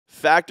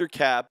Factor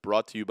Cap,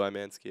 brought to you by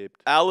Manscaped.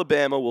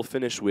 Alabama will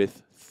finish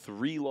with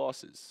 3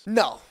 losses.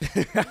 No.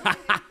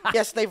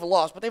 Yes, they've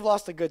lost, but they've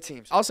lost to good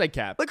teams. I'll say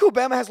Cap. Look who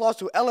Bama has lost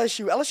to,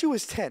 LSU. LSU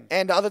is 10.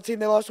 And the other team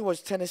they lost to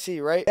was Tennessee,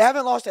 right? They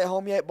haven't lost at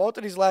home yet. Both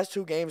of these last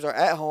 2 games are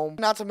at home.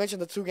 Not to mention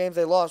the 2 games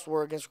they lost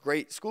were against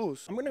great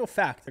schools. I'm going to go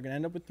fact. They're going to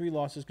end up with 3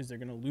 losses because they're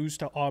going to lose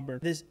to Auburn.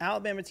 This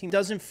Alabama team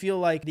doesn't feel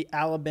like the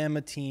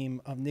Alabama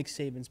team of Nick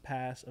Saban's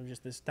past, of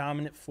just this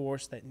dominant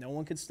force that no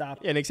one could stop.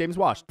 Yeah, Nick Saban's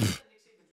washed.